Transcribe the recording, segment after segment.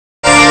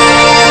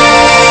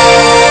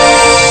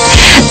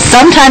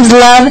sometimes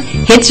love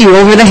hits you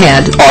over the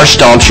head. Or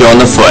stomps you on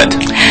the foot.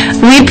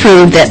 We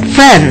proved that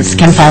friends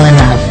can fall in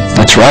love.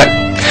 That's right.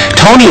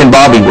 Tony and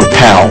Bobbie were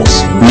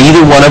pals.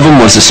 Neither one of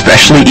them was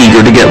especially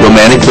eager to get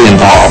romantically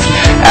involved.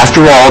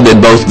 After all,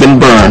 they'd both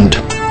been burned.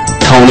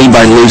 Tony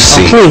by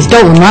Lucy. Oh, please,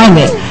 don't remind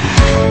me.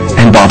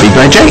 And Bobbie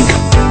by Jake.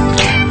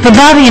 But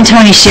Bobbie and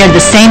Tony shared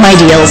the same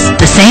ideals,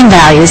 the same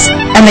values,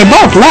 and they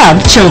both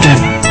loved children.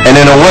 And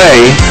in a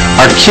way,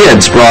 our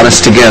kids brought us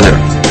together.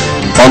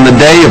 On the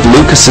day of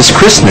Lucas's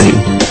christening,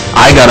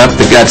 I got up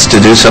the guts to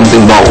do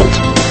something bold.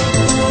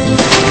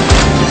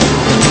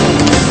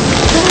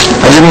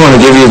 I didn't want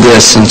to give you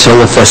this until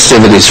the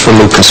festivities for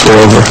Lucas were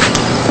over.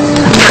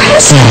 A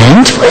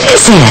present? What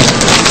is it?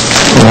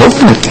 Well,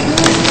 open it.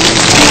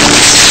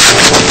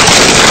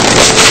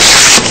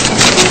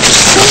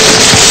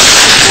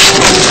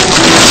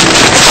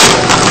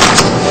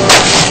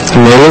 It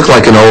may look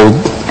like an old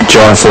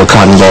jar full of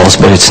cotton balls,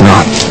 but it's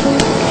not.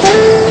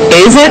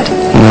 Is it?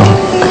 No.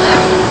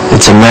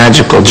 It's a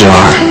magical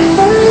jar.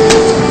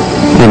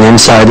 And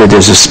inside it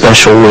is a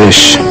special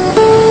wish.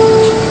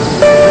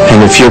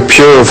 And if you're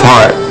pure of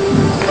heart,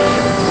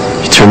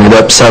 you turn it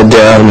upside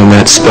down and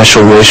that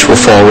special wish will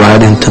fall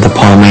right into the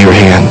palm of your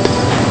hand.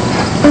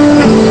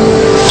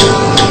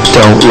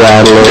 Don't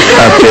rattle it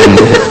up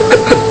into it.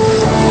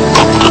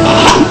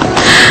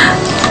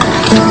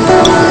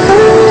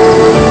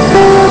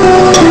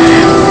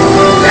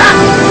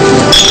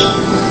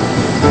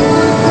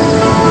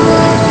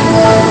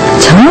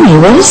 Tony,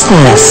 what is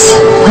this?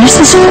 What is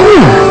this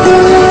for?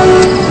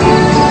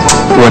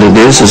 What it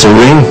is a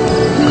ring.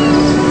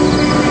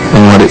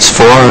 And what it's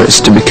for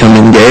is to become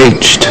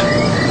engaged.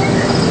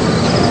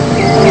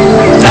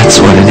 That's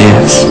what it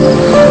is.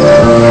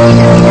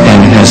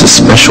 And it has a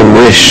special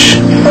wish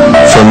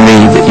from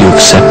me that you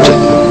accept it.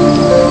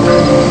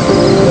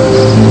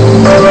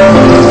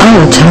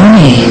 Oh,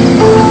 Tony.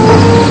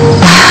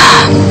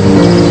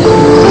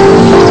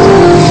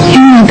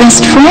 You're my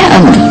best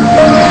friend.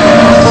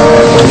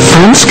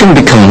 Friends can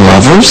become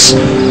lovers.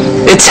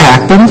 It's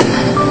happened.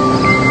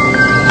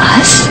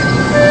 Us?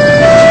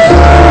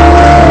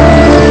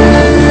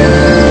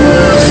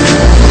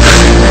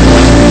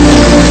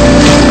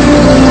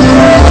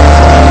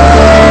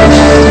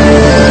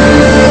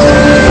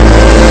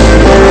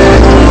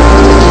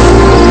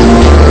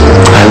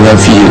 I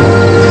love you.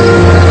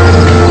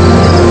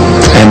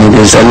 And it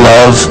is a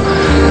love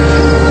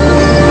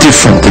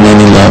different than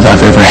any love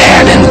I've ever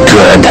had, and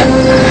good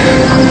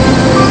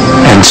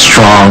and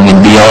strong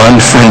and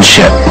beyond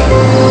friendship.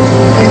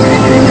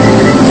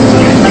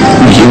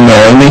 Will you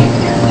marry me?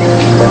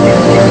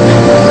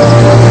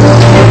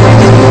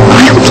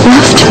 I would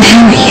love to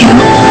marry you.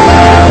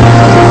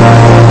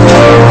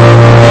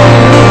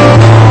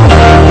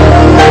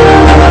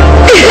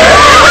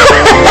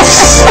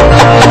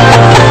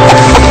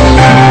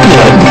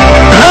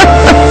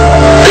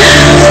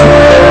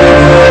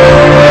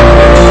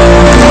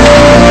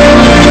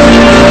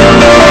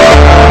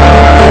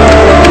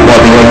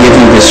 Bobbie, I give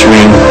you this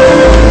ring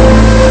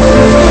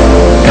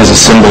as a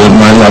symbol of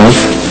my love.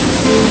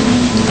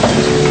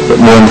 But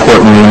more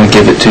importantly, I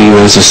give it to you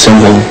as a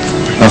symbol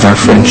of our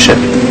friendship.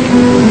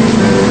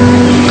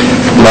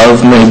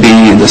 Love may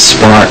be the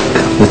spark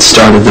that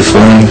started the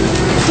flame,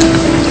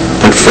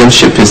 but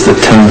friendship is the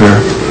tinder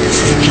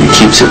that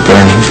keeps it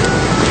burning.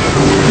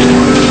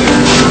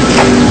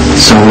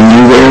 So when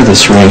you wear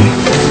this ring,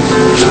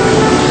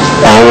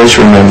 always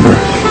remember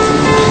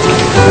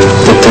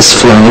that this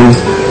flame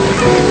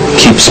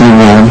keeps me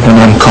warm when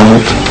I'm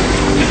cold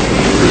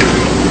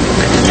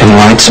and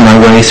lights my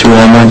way through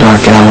all my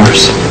dark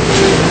hours,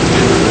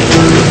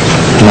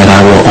 and that I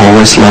will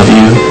always love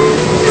you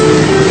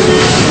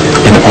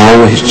and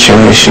always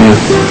cherish you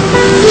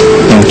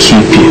and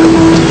keep you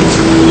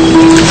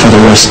for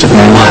the rest of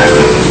my life.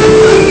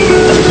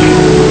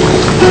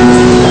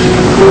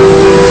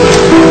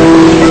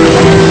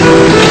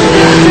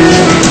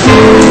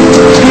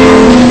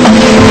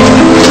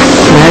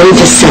 Well, you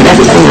just said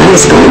everything I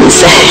was going to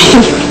say.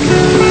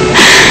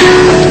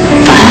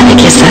 But I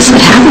guess that's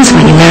what happens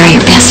when you marry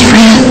your best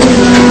friend.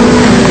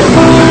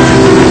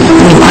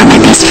 You are my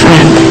best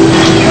friend.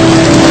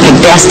 My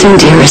best and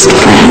dearest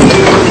friend.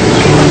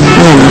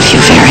 And I love you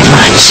very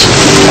much.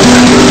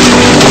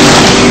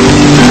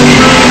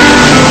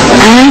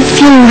 I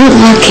feel real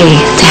lucky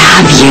to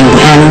have you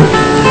and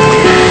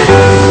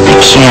the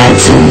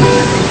kids and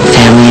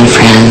family and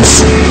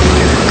friends.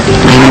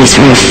 My heart is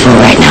very full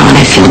right now and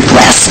I feel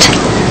blessed.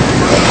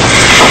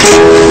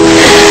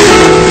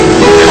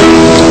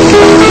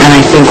 And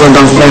I think we're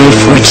both very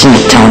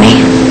fortunate,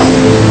 Tony.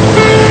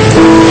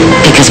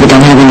 Because we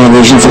don't have any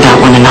illusions about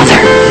one another.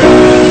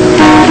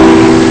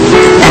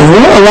 And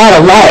we're a lot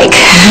alike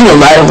in a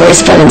lot of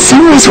ways, but in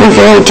some ways we're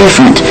very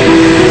different.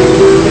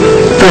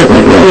 But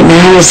what really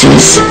matters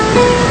is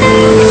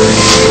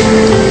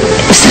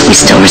that we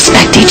still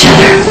respect each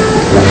other.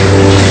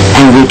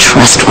 And we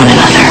trust one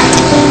another.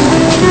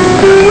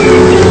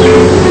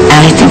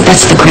 And I think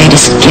that's the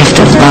greatest gift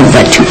of love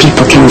that two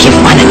people can give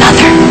one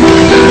another.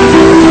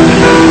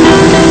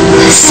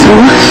 So,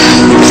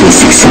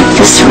 please accept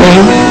this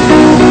ring,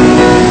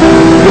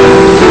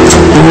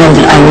 I know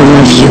that I will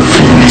love you for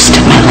the rest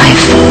of my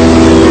life.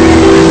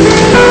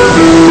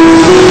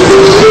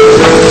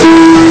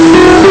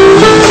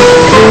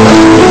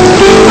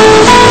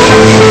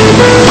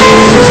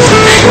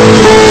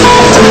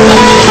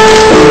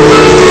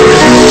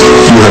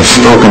 You have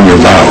spoken your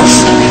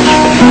vows,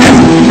 and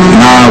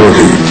now with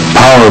the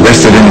power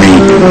vested in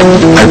me,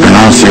 I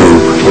pronounce you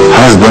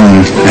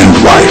husband and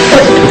wife.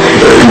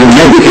 You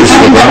may kiss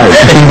your bride.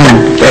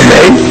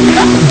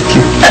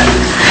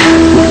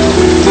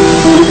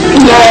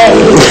 Yay!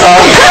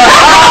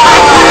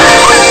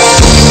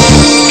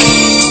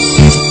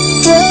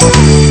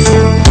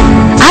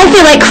 I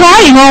feel like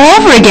crying all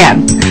over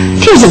again.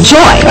 Tears of joy.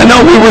 I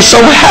know, we were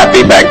so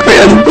happy back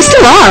then. We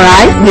still are,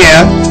 right?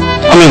 Yeah.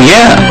 I mean,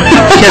 yeah.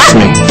 Kiss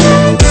me.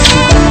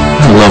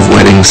 I love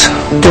weddings.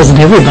 Doesn't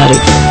everybody?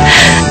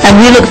 And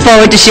we look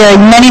forward to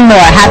sharing many more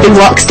happy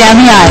walks down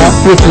the aisle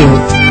with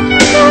you.